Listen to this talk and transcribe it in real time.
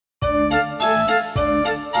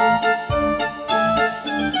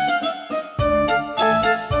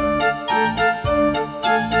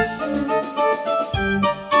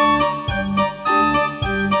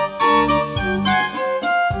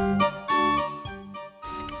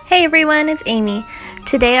Hey everyone, it's Amy.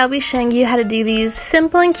 Today I'll be showing you how to do these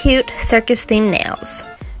simple and cute circus themed nails.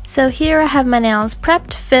 So here I have my nails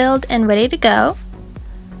prepped, filled, and ready to go.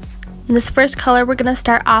 And this first color we're going to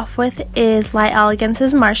start off with is Light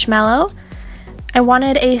Elegance's Marshmallow. I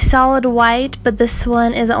wanted a solid white, but this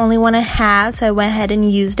one is the only one I have, so I went ahead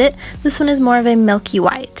and used it. This one is more of a milky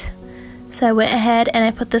white. So I went ahead and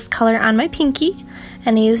I put this color on my pinky,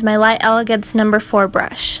 and I used my Light Elegance No. 4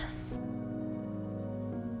 brush.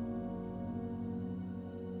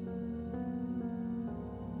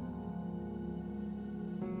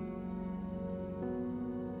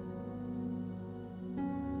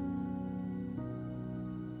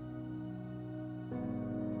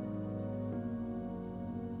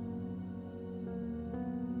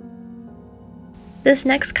 This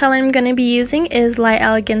next color I'm going to be using is Light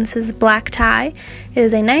Elegance's Black Tie. It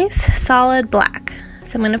is a nice, solid black.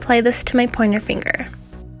 So I'm going to apply this to my pointer finger.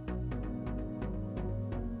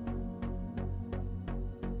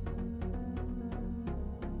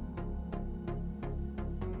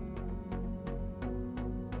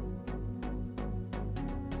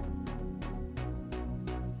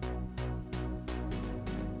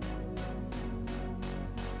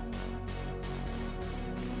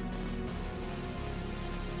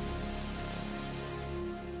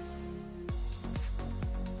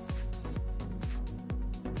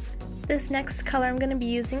 This next color I'm going to be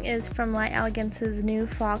using is from Light Elegance's new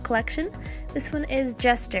fall collection. This one is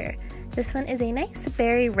Jester. This one is a nice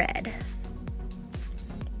berry red.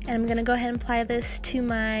 And I'm going to go ahead and apply this to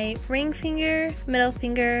my ring finger, middle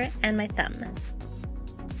finger, and my thumb.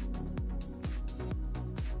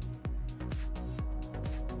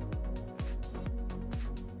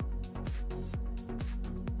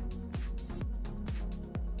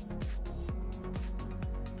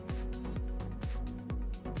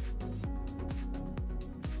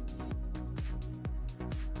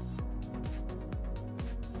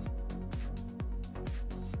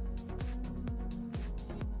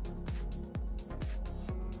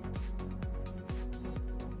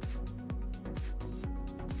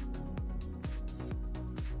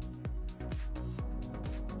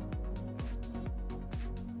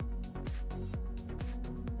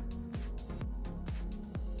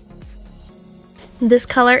 This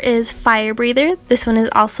color is Fire Breather. This one is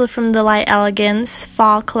also from the Light Elegance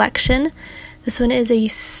fall collection. This one is a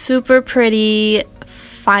super pretty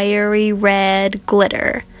fiery red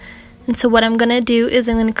glitter. And so what I'm going to do is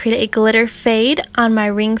I'm going to create a glitter fade on my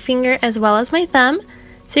ring finger as well as my thumb.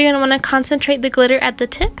 So you're going to want to concentrate the glitter at the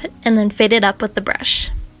tip and then fade it up with the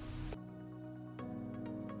brush.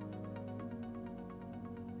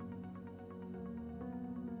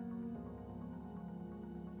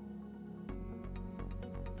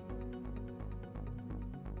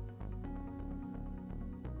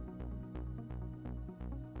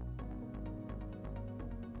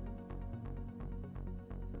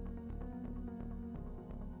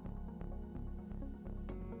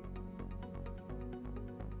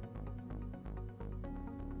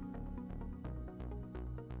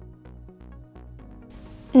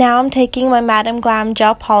 Now I'm taking my Madam Glam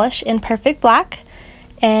gel polish in Perfect Black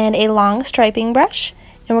and a long striping brush,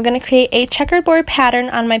 and we're going to create a checkerboard pattern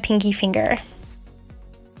on my pinky finger.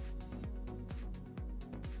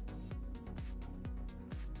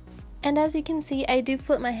 And as you can see, I do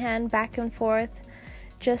flip my hand back and forth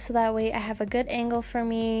just so that way I have a good angle for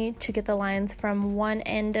me to get the lines from one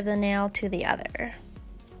end of the nail to the other.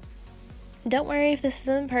 Don't worry if this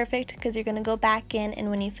isn't perfect, because you're going to go back in and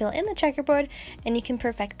when you fill in the checkerboard and you can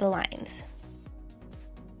perfect the lines.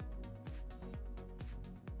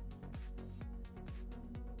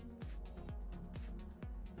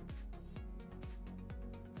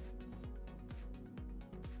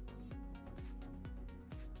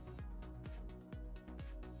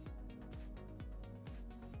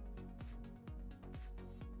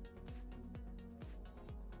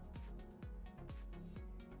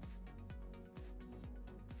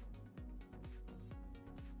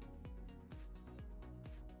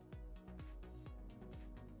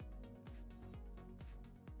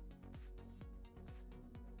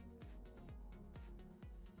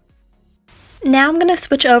 Now I'm going to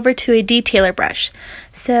switch over to a detailer brush.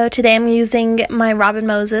 So today I'm using my Robin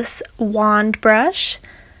Moses wand brush,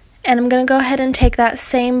 and I'm going to go ahead and take that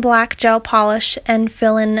same black gel polish and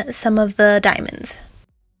fill in some of the diamonds.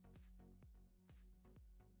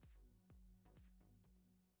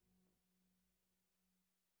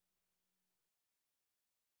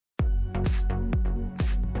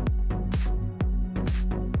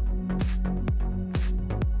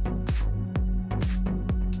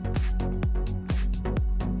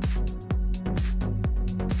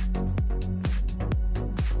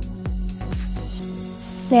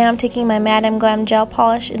 Now I'm taking my Madam Glam gel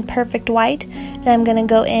polish in Perfect White, and I'm going to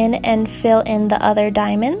go in and fill in the other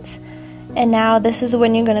diamonds. And now this is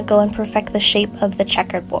when you're going to go and perfect the shape of the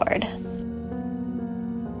checkerboard.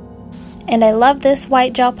 And I love this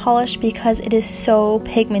white gel polish because it is so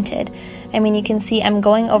pigmented. I mean, you can see I'm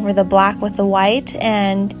going over the black with the white,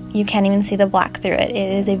 and you can't even see the black through it.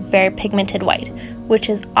 It is a very pigmented white, which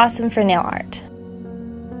is awesome for nail art.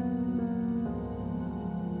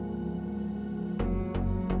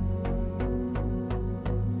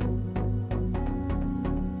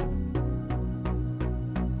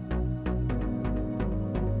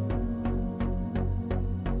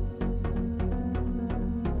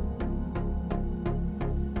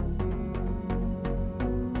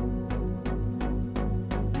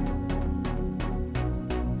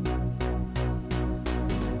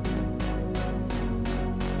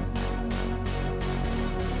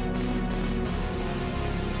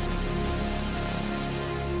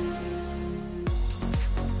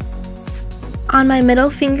 On my middle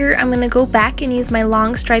finger, I'm going to go back and use my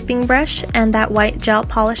long striping brush and that white gel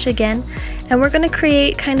polish again, and we're going to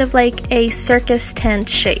create kind of like a circus tent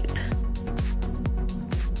shape.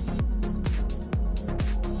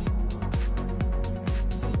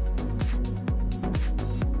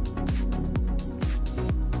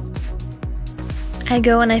 I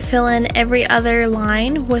go and I fill in every other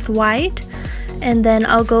line with white, and then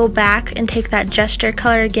I'll go back and take that gesture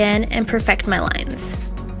color again and perfect my lines.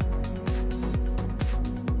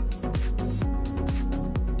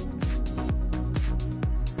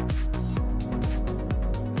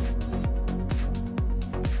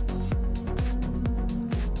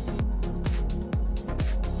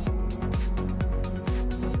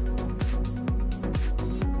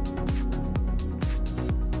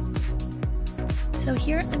 So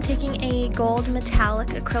here I'm taking a gold metallic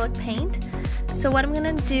acrylic paint. So what I'm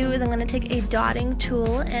going to do is I'm going to take a dotting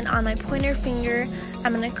tool, and on my pointer finger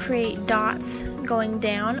I'm going to create dots going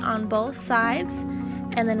down on both sides,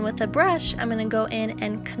 and then with a brush I'm going to go in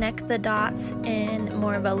and connect the dots in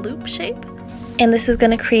more of a loop shape, and this is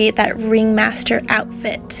going to create that ringmaster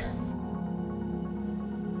outfit.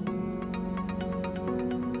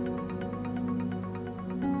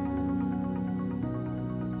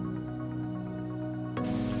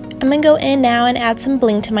 I'm going to go in now and add some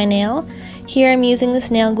bling to my nail. Here I'm using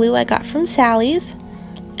this nail glue I got from Sally's.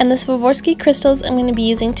 And the Swarovski crystals I'm going to be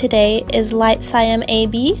using today is Light Siam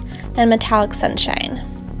AB and Metallic Sunshine.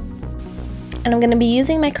 And I'm going to be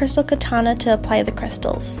using my crystal katana to apply the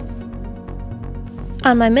crystals.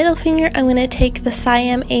 On my middle finger I'm going to take the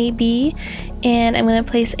Siam AB and I'm going to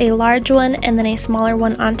place a large one and then a smaller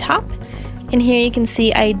one on top. And here you can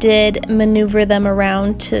see I did maneuver them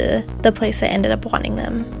around to the place I ended up wanting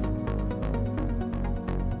them.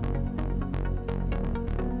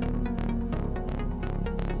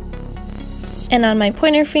 And on my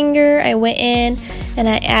pointer finger, I went in and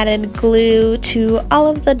I added glue to all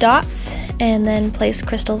of the dots and then placed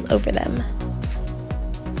crystals over them.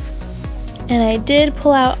 And I did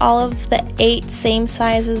pull out all of the 8 same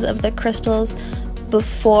sizes of the crystals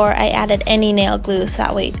before I added any nail glue, so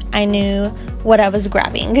that way I knew what I was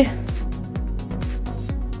grabbing.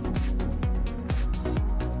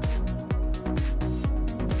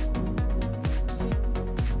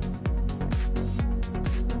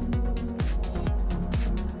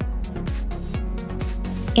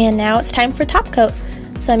 And now it's time for top coat.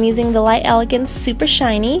 So I'm using the Light Elegance Super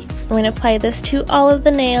Shiny. I'm going to apply this to all of the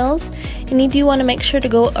nails, and you do want to make sure to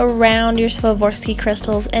go around your Swarovski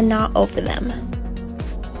crystals and not over them.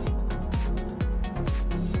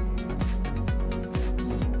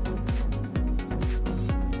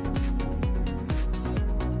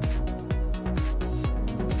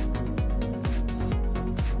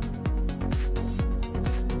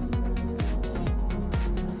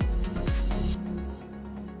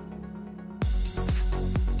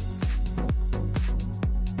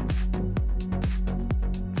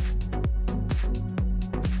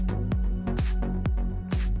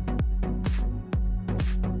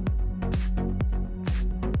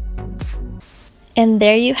 And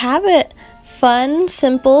there you have it. Fun,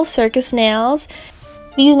 simple circus nails.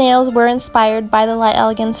 These nails were inspired by the Light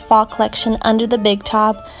Elegance Fall Collection Under the Big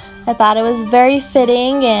Top. I thought it was very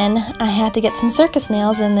fitting, and I had to get some circus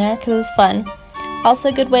nails in there because it was fun. Also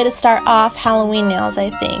a good way to start off Halloween nails,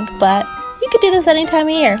 I think, but you could do this any time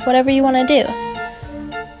of year, whatever you want to do.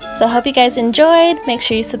 So I hope you guys enjoyed. Make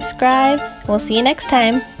sure you subscribe. We'll see you next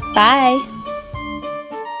time. Bye!